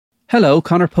Hello,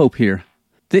 Conor Pope here.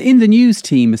 The In the News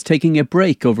team is taking a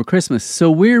break over Christmas,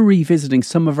 so we're revisiting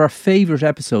some of our favourite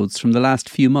episodes from the last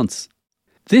few months.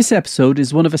 This episode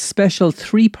is one of a special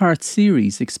 3-part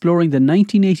series exploring the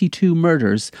 1982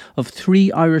 murders of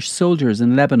 3 Irish soldiers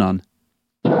in Lebanon.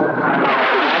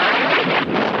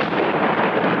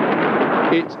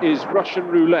 It is Russian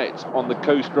roulette on the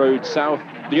coast road south,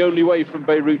 the only way from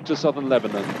Beirut to southern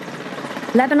Lebanon.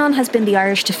 Lebanon has been the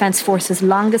Irish Defence Force's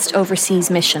longest overseas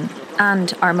mission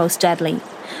and our most deadly.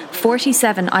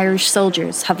 47 Irish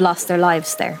soldiers have lost their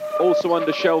lives there. Also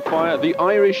under shell fire, the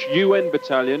Irish UN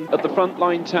battalion at the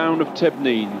frontline town of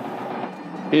Tebneen.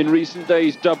 In recent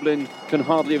days, Dublin can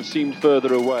hardly have seemed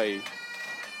further away.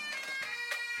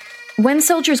 When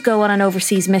soldiers go on an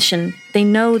overseas mission, they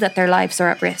know that their lives are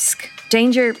at risk.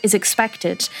 Danger is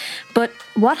expected, but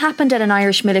what happened at an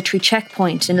Irish military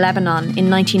checkpoint in Lebanon in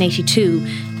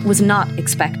 1982 was not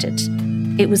expected.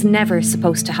 It was never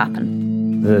supposed to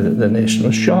happen. The nation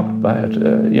was shocked by it.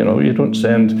 You don't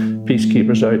send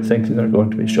peacekeepers out thinking they're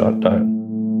going to be shot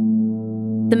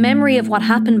down. The memory of what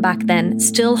happened back then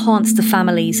still haunts the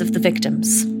families of the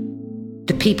victims.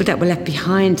 The people that were left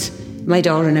behind, my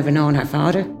daughter never known her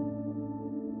father.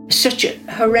 Such a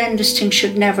horrendous thing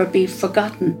should never be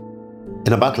forgotten.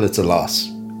 In a battle, it's a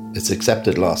loss. It's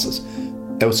accepted losses.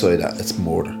 Outside that, it's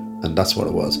murder. And that's what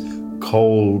it was.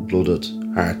 Cold-blooded,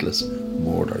 heartless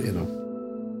murder,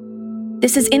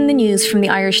 This is In the News from the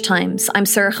Irish Times. I'm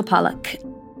Sorcha Pollack.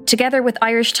 Together with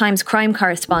Irish Times crime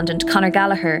correspondent Conor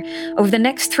Gallagher, over the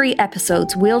next 3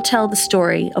 episodes, we'll tell the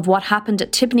story of what happened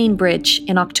at Tibneen Bridge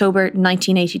in October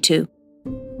 1982.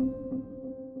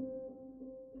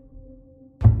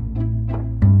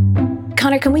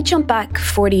 Conor, can we jump back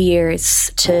 40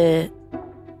 years to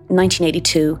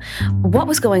 1982? What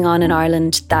was going on in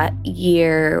Ireland that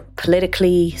year,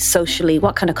 politically, socially?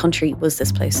 What kind of country was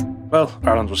this place? Well,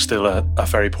 Ireland was still a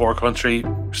very poor country.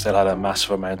 We still had a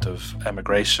massive amount of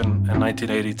emigration in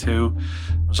 1982.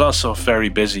 It was also a very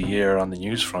busy year on the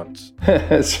news front.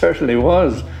 It certainly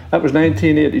was. That was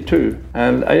 1982.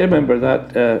 And I remember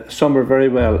that summer very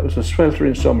well. It was a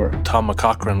sweltering summer. Tom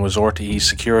McCaughrean was RTE's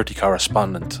security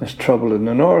correspondent. There's trouble in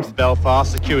the north.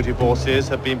 Belfast security forces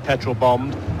have been petrol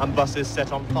bombed and buses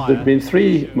set on fire. There'd been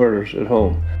 3 murders at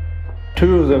home.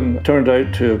 2 of them turned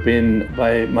out to have been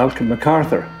by Malcolm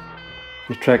MacArthur.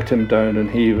 They tracked him down and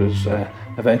he was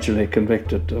eventually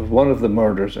convicted of one of the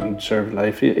murders and served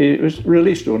life. He was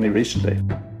released only recently.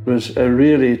 It was a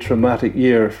really traumatic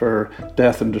year for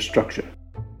death and destruction.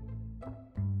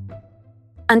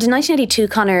 And in 1982,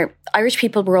 Conor, Irish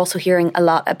people were also hearing a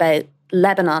lot about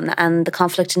Lebanon and the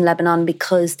conflict in Lebanon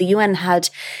because the UN had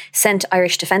sent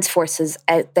Irish Defence Forces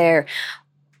out there.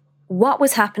 What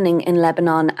was happening in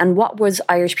Lebanon and what was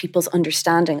Irish people's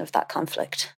understanding of that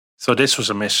conflict? So this was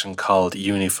a mission called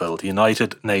UNIFIL, the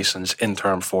United Nations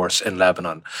Interim Force in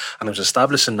Lebanon. And it was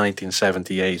established in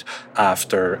 1978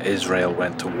 after Israel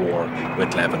went to war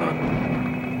with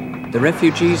Lebanon. The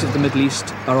refugees of the Middle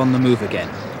East are on the move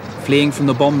again, fleeing from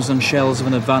the bombs and shells of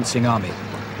an advancing army.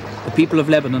 The people of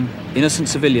Lebanon, innocent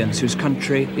civilians whose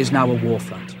country is now a war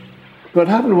front. What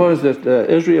happened was that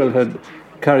Israel had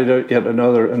carried out yet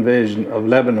another invasion of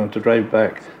Lebanon to drive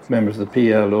back members of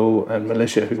the PLO and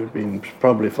militia who had been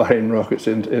probably firing rockets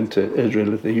into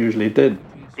Israel as they usually did.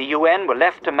 The UN were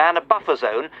left to man a buffer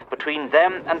zone between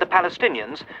them and the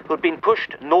Palestinians who had been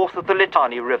pushed north of the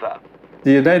Litani River.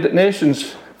 The United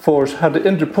Nations force had to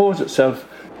interpose itself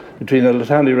between the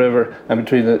Litani River and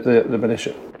between the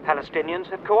militia. The Palestinians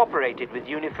have cooperated with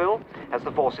UNIFIL, as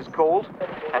the force is called,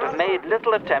 and have made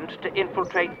little attempt to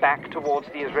infiltrate back towards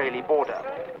the Israeli border.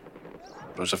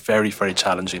 It was a very, very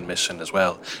challenging mission as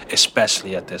well,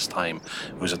 especially at this time.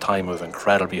 It was a time of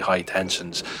incredibly high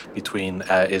tensions between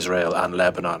Israel and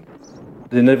Lebanon.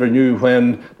 They never knew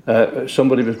when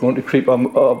somebody was going to creep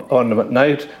on them at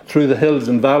night through the hills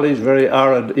and valleys, very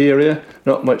arid area,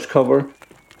 not much cover,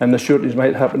 and the shootings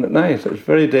might happen at night. It was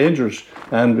very dangerous,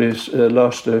 and we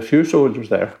lost a few soldiers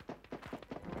there.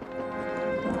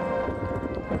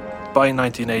 By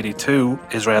 1982,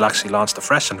 Israel actually launched a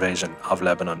fresh invasion of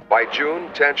Lebanon. By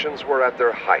June, tensions were at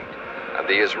their height, and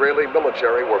the Israeli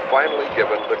military were finally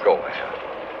given the go-ahead.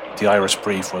 The Irish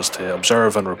brief was to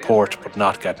observe and report, but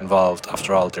not get involved.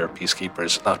 After all, they're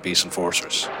peacekeepers, not peace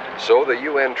enforcers. So the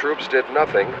UN troops did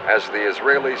nothing as the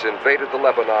Israelis invaded the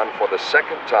Lebanon for the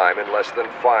second time in less than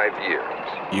 5 years.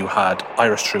 You had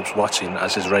Irish troops watching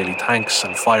as Israeli tanks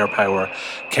and firepower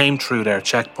came through their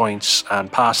checkpoints and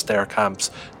past their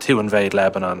camps to invade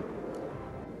Lebanon.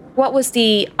 What was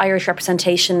the Irish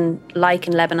representation like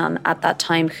in Lebanon at that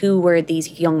time? Who were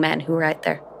these young men who were out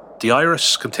there? The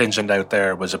Irish contingent out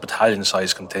there was a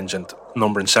battalion-sized contingent,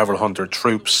 numbering several hundred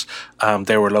troops.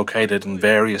 They were located in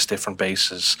various different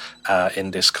bases in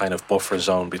this kind of buffer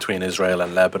zone between Israel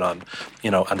and Lebanon,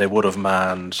 and they would have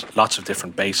manned lots of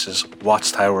different bases,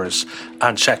 watchtowers,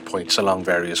 and checkpoints along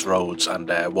various roads and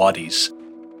wadis.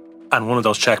 And one of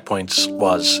those checkpoints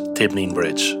was Tibneen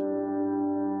Bridge.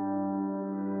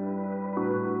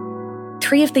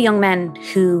 3 of the young men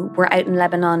who were out in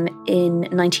Lebanon in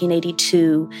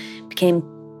 1982 became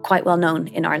quite well known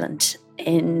in Ireland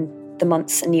in the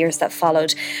months and years that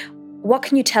followed. What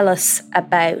can you tell us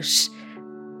about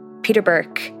Peter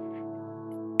Burke,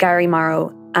 Gary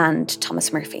Morrow and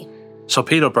Thomas Murphy? So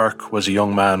Peter Burke was a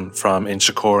young man from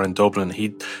Inchicore in Dublin.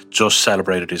 He'd just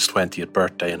celebrated his 20th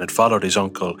birthday and had followed his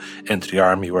uncle into the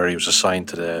army, where he was assigned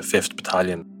to the 5th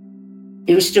Battalion.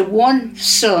 He was the one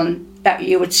son that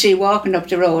you would see walking up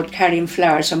the road carrying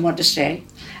flowers on Mother's Day.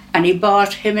 And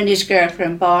him and his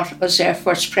girlfriend bought us their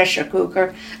first pressure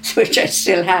cooker, which I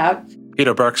still have.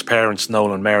 Peter Burke's parents,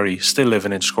 Noel and Mary, still live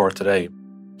in Inchicore today.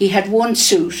 He had one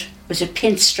suit, it was a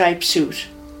pinstripe suit.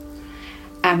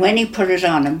 And when he put it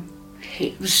on him,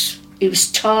 he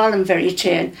was tall and very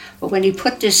thin, but when he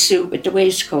put this suit with the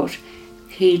waistcoat,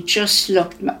 he just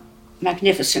looked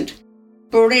magnificent.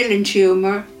 Brilliant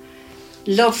humour,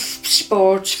 loved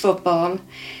sports, football.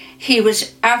 He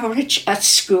was average at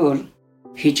school.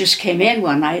 He just came in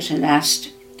one night and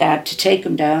asked Dad to take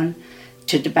him down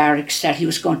to the barracks, that he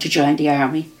was going to join the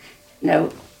army. Now,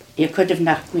 you could have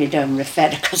knocked me down with a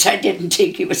feather because I didn't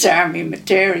think he was army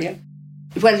material.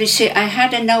 Well, you see, I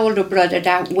had an older brother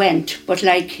that went, but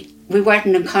we weren't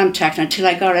in contact until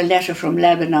I got a letter from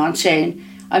Lebanon saying,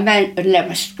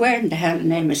 where in the hell the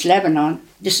name is Lebanon?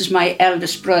 This is my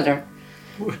eldest brother.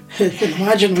 You can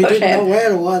imagine we didn't know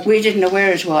where it was. We didn't know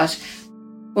where it was.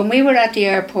 When we were at the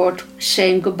airport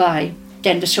saying goodbye,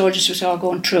 then the soldiers was all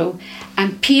going through,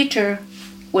 and Peter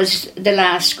was the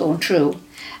last going through,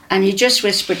 and he just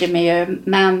whispered to me,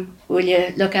 Ma'am, will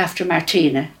you look after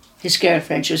Martina, his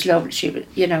girlfriend? She was lovely. She was,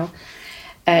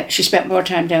 she spent more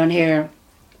time down here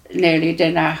nearly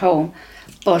than at home.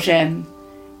 But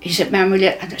he said, Ma'am, will you?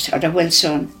 And I said, I will,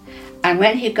 son. And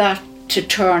when he got to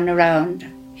turn around,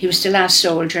 he was the last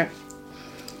soldier.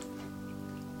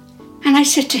 And I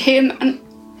said to him, and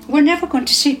we're never going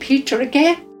to see Peter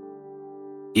again.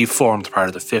 He formed part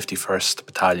of the 51st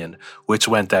Battalion, which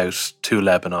went out to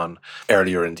Lebanon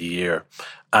earlier in the year.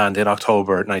 And in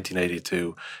October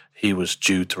 1982, he was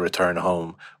due to return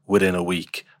home within a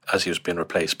week, as he was being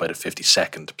replaced by the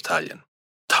 52nd Battalion.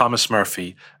 Thomas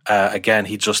Murphy, again,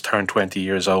 he just turned 20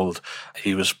 years old.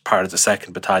 He was part of the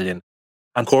 2nd Battalion.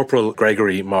 And Corporal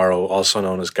Gregory Morrow, also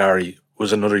known as Gary,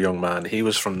 was another young man. He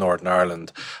was from Northern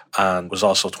Ireland and was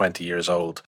also 20 years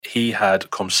old. He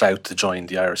had come south to join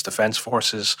the Irish Defence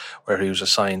Forces, where he was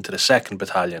assigned to the 2nd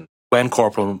Battalion. When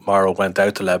Corporal Morrow went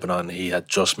out to Lebanon, he had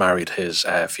just married his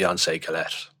fiancée,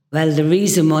 Colette. Well, the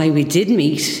reason why we did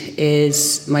meet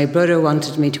is my brother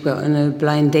wanted me to go on a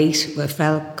blind date with a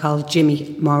fella called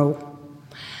Jimmy Morrow.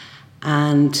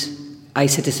 And I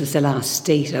said this was the last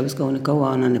date I was going to go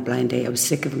on a blind date. I was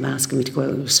sick of him asking me to go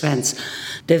out with his friends.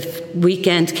 The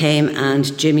weekend came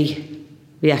and Jimmy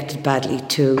reacted badly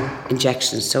to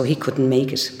injections, so he couldn't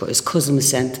make it. But his cousin was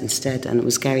sent instead, and it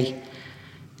was Gary.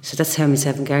 So that's how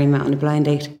myself and Gary met on a blind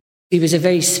date. He was a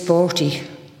very sporty,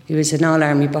 he was an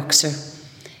all-army boxer.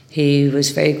 He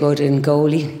was very good in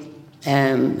goalie.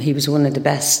 He was one of the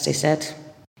best, they said.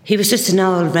 He was just an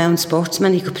all-round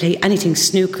sportsman. He could play anything,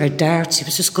 snooker, darts. He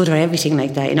was just good at everything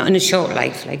like that. In a short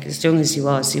life, as young as he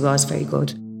was very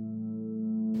good.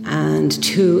 And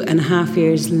 2.5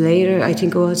 years later, I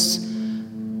think it was,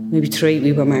 maybe 3,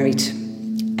 we were married.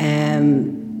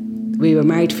 We were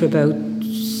married for about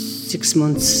 6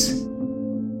 months.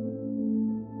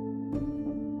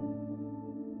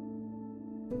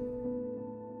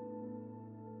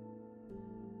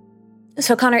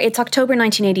 So, Conor, it's October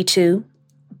 1982.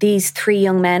 These 3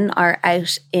 young men are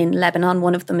out in Lebanon.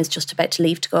 One of them is just about to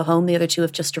leave to go home. The other 2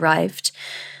 have just arrived.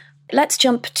 Let's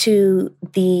jump to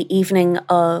the evening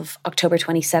of October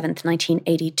 27th,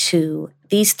 1982.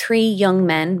 These 3 young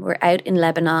men were out in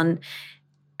Lebanon,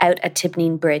 out at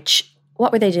Tibneen Bridge.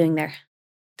 What were they doing there?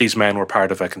 These men were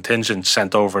part of a contingent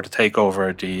sent over to take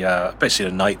over the basically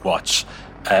the night watch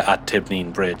at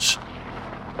Tibneen Bridge.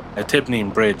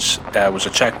 Tibneen Bridge was a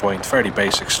checkpoint, fairly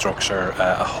basic structure,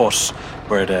 a hut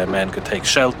where the men could take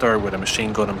shelter with a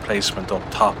machine gun emplacement up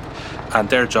top. And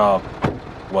their job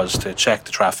was to check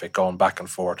the traffic going back and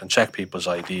forth and check people's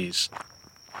IDs.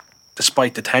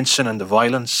 Despite the tension and the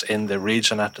violence in the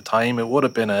region at the time, it would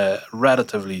have been a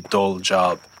relatively dull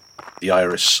job. The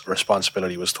Irish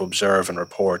responsibility was to observe and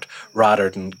report rather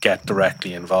than get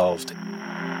directly involved.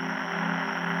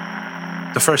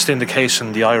 The first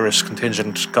indication the Irish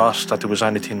contingent got that there was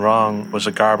anything wrong was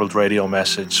a garbled radio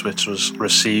message which was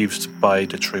received by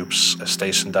the troops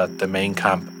stationed at the main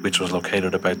camp, which was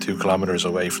located about 2 kilometres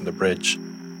away from the bridge.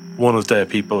 One of the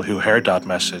people who heard that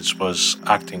message was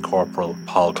Acting Corporal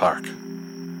Paul Clark.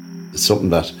 It's something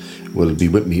that will be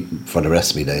with me for the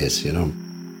rest of my days, you know.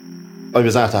 I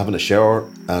was after having a shower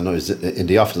and I was in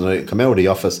the office, and I come out of the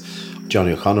office.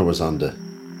 Johnny O'Connor was on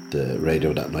the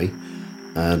radio that night,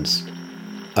 and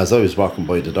as I was walking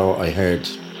by the door, I heard,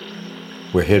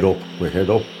 "We're hit up, we're hit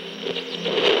up."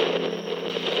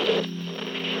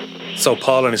 So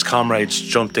Paul and his comrades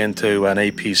jumped into an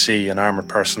APC, an armoured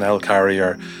personnel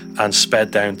carrier, and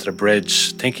sped down to the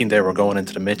bridge, thinking they were going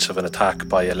into the midst of an attack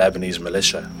by a Lebanese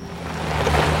militia.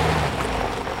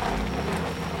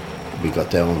 We got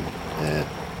down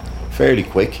fairly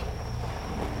quick,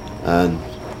 and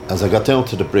as I got down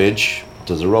to the bridge,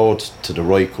 there's a road to the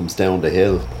right comes down the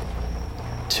hill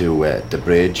to the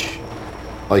bridge.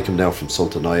 I come down from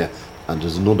Sultanaya, and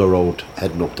there's another road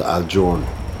heading up to Aljorn,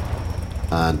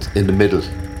 and in the middle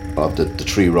of the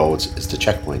 3 roads is the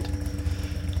checkpoint.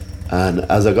 And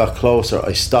as I got closer,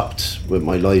 I stopped with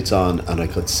my lights on, and I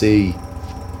could see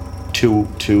two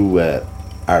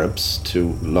Arabs,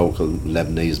 2 local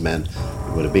Lebanese men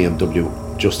with a BMW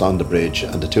just on the bridge,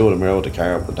 and the 2 of them were out of the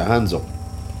car with their hands up.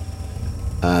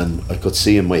 And I could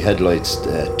see in my headlights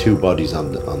 2 bodies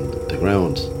on the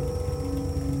ground.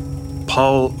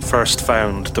 Paul first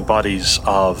found the bodies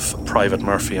of Private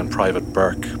Murphy and Private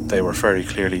Burke. They were very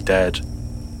clearly dead.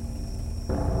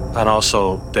 And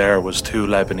also there was 2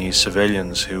 Lebanese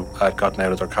civilians who had gotten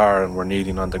out of their car and were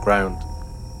kneeling on the ground.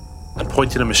 And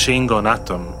pointing a machine gun at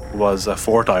them was a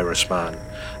 4th Irishman,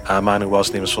 a man who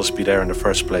wasn't even supposed to be there in the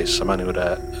first place, a man who had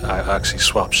actually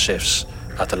swapped shifts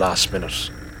at the last minute.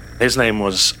 His name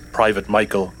was Private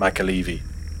Michael McAlevey.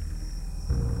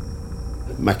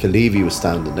 McAlevey was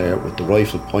standing there with the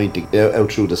rifle pointing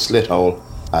out through the slit hole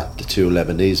at the 2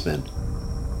 Lebanese men.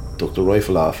 Took the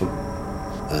rifle off him,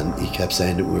 and he kept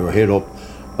saying that we were hit up.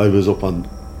 I was up at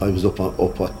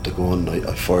the gun.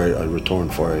 I fired. I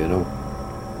returned fire. You know,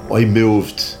 I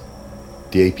moved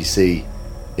the APC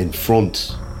in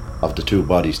front of the 2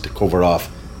 bodies to cover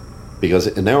off, because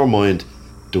in our mind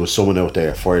there was someone out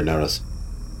there firing at us.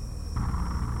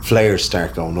 Flares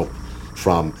start going up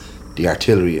from the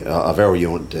artillery of our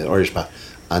unit, the Irish Bat,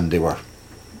 and they were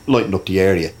lighting up the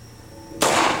area.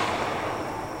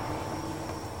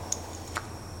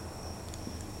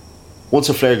 Once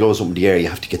a flare goes up in the air, you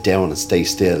have to get down and stay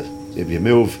still. If you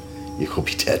move, you could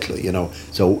be dead, you know.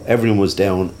 So everyone was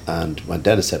down, and when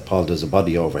Dennis said, "Paul, there's a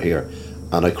body over here,"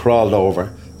 and I crawled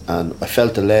over, and I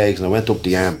felt the legs, and I went up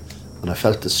the arm, and I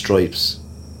felt the stripes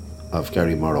of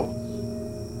Gary Morrow.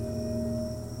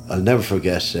 I'll never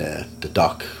forget the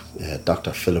doc.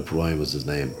 Dr. Philip Ryan was his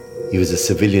name. He was a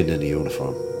civilian in a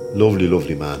uniform. Lovely,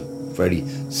 lovely man. Very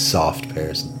soft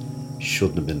person.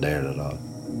 Shouldn't have been there at all.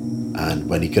 And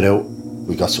when he got out,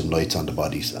 we got some lights on the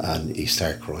bodies, and he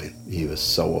started crying. He was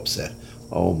so upset.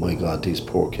 Oh my God, these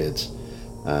poor kids.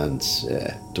 And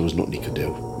there was nothing he could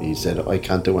do. He said, "I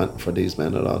can't do anything for these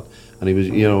men at all." And he was,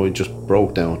 you know, he just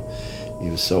broke down. He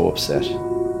was so upset.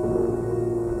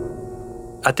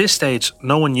 At this stage,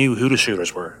 no one knew who the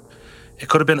shooters were. It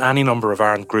could have been any number of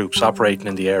armed groups operating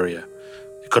in the area.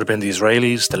 It could have been the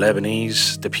Israelis, the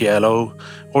Lebanese, the PLO,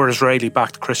 or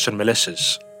Israeli-backed Christian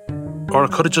militias. Or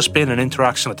it could have just been an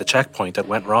interaction at the checkpoint that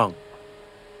went wrong.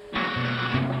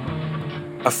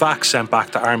 A fax sent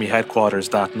back to Army headquarters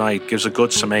that night gives a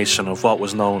good summation of what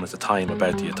was known at the time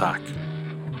about the attack.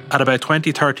 At about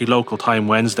 20:30 local time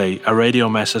Wednesday, a radio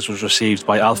message was received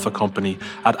by Alpha Company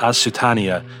at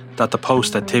As-Sultaniya that the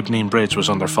post at Tibneen Bridge was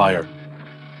under fire.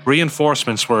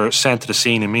 Reinforcements were sent to the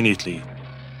scene immediately.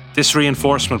 This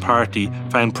reinforcement party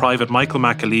found Private Michael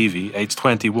McAlevey, aged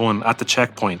 21, at the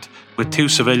checkpoint with 2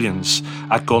 civilians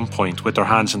at gunpoint with their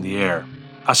hands in the air.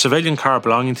 A civilian car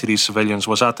belonging to these civilians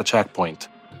was at the checkpoint.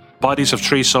 Bodies of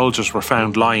 3 soldiers were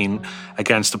found lying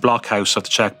against the blockhouse of the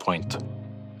checkpoint.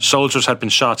 Soldiers had been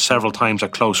shot several times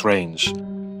at close range.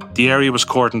 The area was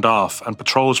cordoned off, and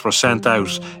patrols were sent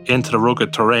out into the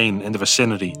rugged terrain in the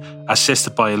vicinity,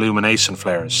 assisted by illumination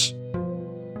flares.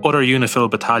 Other UNIFIL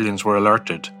battalions were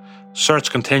alerted. Search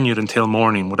continued until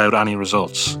morning without any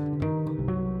results.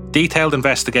 Detailed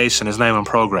investigation is now in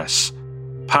progress.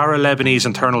 Para-Lebanese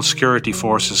internal security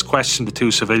forces questioned the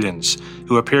 2 civilians,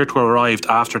 who appear to have arrived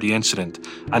after the incident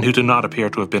and who do not appear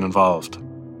to have been involved.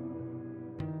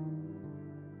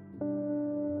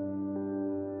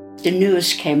 The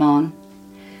news came on,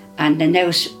 and the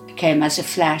news came as a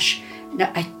flash. Now,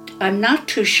 I'm not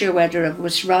too sure whether it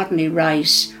was Rodney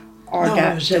Rice or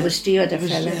there was the other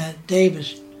fella. Davis.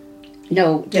 No,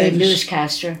 Davis. The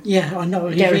newscaster. Yeah, I know.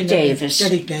 Derek Davis.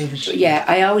 Derek Davis. Yeah,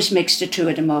 I always mix the two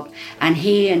of them up. And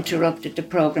he interrupted the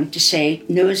programme to say,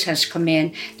 news has come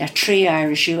in that 3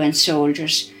 Irish UN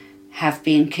soldiers have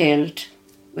been killed.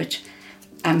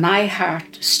 And my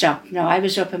heart stopped. Now, I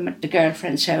was up at the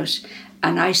girlfriend's house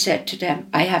and I said to them,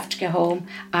 I have to go home.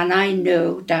 And I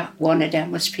knew that one of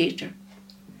them was Peter.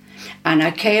 And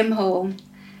I came home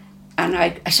and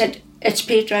I said, it's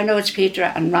Peter, I know it's Peter.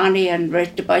 And Ronnie and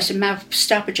Rick, the boys said, "Ma,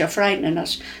 stop it, you're frightening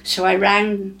us." So I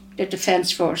rang the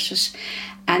Defence Forces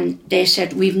and they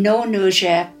said, we've no news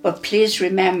yet, but please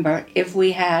remember, if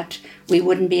we had, we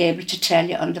wouldn't be able to tell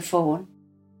you on the phone.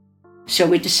 So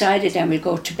we decided then we'd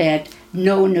go to bed.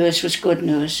 No news was good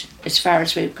news as far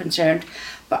as we were concerned.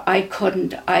 But I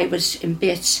couldn't, I was in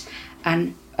bits.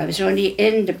 And I was only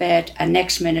in the bed and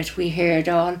next minute we heard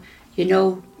all,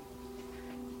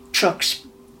 trucks,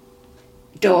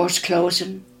 doors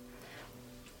closing,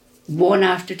 one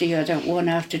after the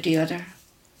other.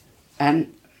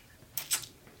 And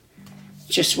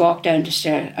just walked down the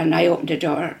stair and I opened the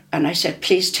door and I said,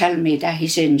 please tell me that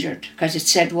he's injured, because it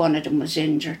said one of them was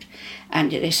injured.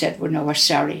 And they said, well, no, we're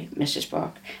sorry, Mrs.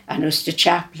 Burke. And it was the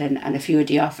chaplain and a few of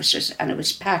the officers and it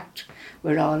was packed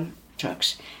with all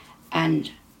trucks.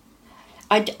 And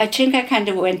I think I kind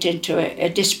of went into a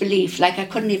disbelief, like I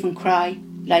couldn't even cry.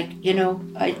 Like,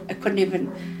 I couldn't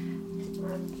even...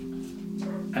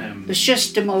 It was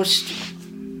just the most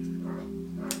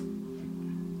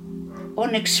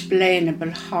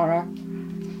unexplainable horror.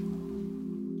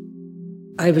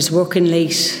 I was working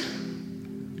late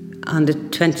on the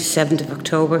 27th of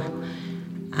October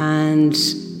and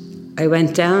I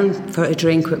went down for a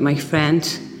drink with my friend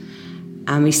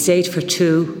and we stayed for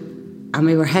 2 and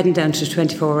we were heading down to a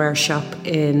 24-hour shop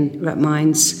in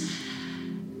Rathmines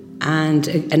and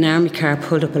an army car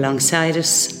pulled up alongside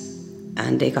us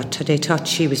and they thought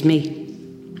she was me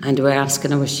and they were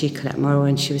asking her was she Colette Morrow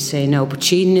and she was saying no, but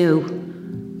she knew.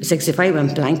 It's like as if I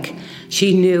went blank.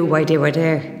 She knew why they were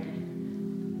there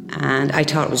and I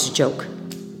thought it was a joke.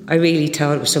 I really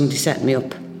thought it was somebody setting me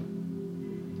up.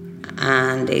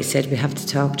 And they said, we have to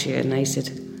talk to you. And I said,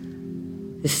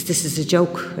 this is a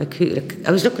joke.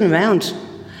 I was looking around.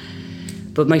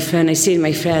 But I seen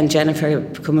my friend Jennifer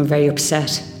becoming very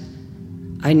upset.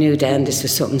 I knew then this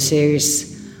was something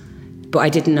serious. But I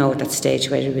didn't know at that stage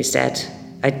whether he was dead.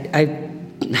 I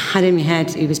had in my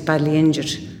head he was badly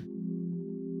injured.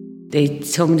 They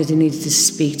told me that they needed to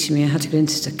speak to me. I had to go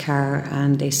into the car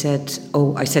and they said,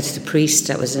 I said to the priest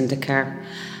that was in the car,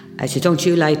 I said, don't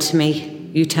you lie to me.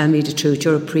 You tell me the truth.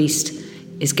 You're a priest.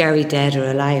 Is Gary dead or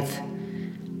alive?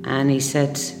 And he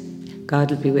said,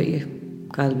 God will be with you.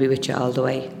 God will be with you all the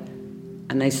way.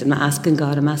 And I said, I'm not asking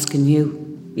God, I'm asking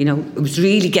you. It was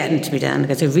really getting to me then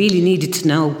because I really needed to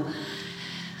know.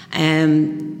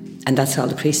 And that's all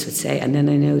the priest would say. And then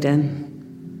I knew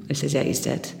then. I said, yeah, he's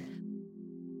dead.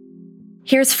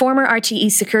 Here's former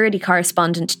RTE security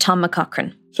correspondent Tom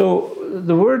McCaughrean. So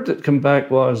the word that came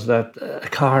back was that a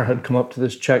car had come up to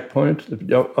this checkpoint.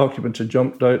 The occupants had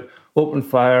jumped out, opened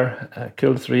fire,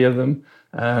 killed 3 of them,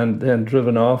 and then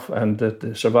driven off. And that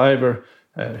the survivor,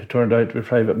 who turned out to be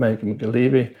Private Michael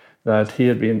McAlevey, that he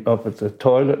had been up at the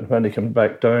toilet. And when he came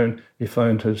back down, he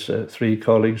found his 3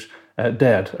 colleagues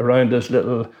dead around this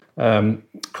little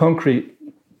concrete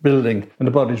building, and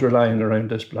the bodies were lying around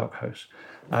this blockhouse.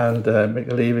 And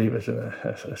McAlevey was in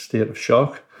a state of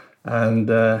shock. And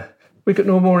we got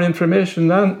no more information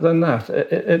than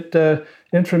that.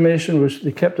 Information was,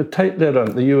 they kept a tight lid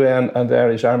on the UN and the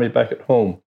Irish Army back at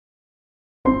home.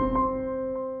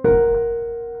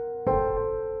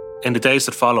 In the days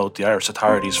that followed, the Irish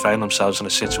authorities found themselves in a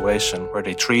situation where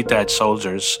they 3 dead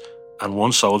soldiers and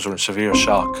 1 soldier in severe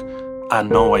shock and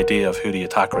no idea of who the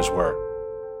attackers were.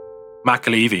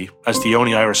 McAlevey, as the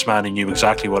only Irishman who knew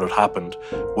exactly what had happened,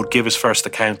 would give his first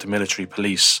account to military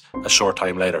police a short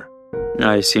time later.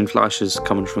 I seen flashes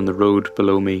coming from the road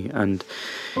below me and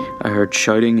I heard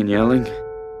shouting and yelling.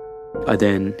 I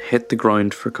then hit the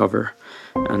ground for cover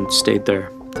and stayed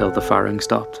there till the firing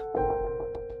stopped.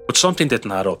 But something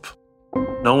didn't add up.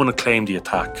 No one had claimed the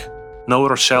attack. No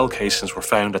other shell casings were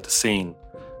found at the scene.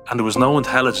 And there was no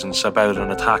intelligence about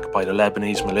an attack by the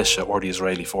Lebanese militia or the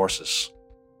Israeli forces.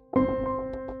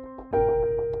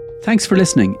 Thanks for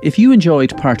listening. If you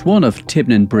enjoyed part 1 of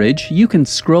Tibnan Bridge, you can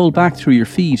scroll back through your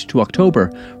feed to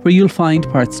October, where you'll find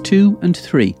parts 2 and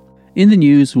 3. In the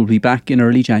News will be back in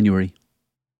early January.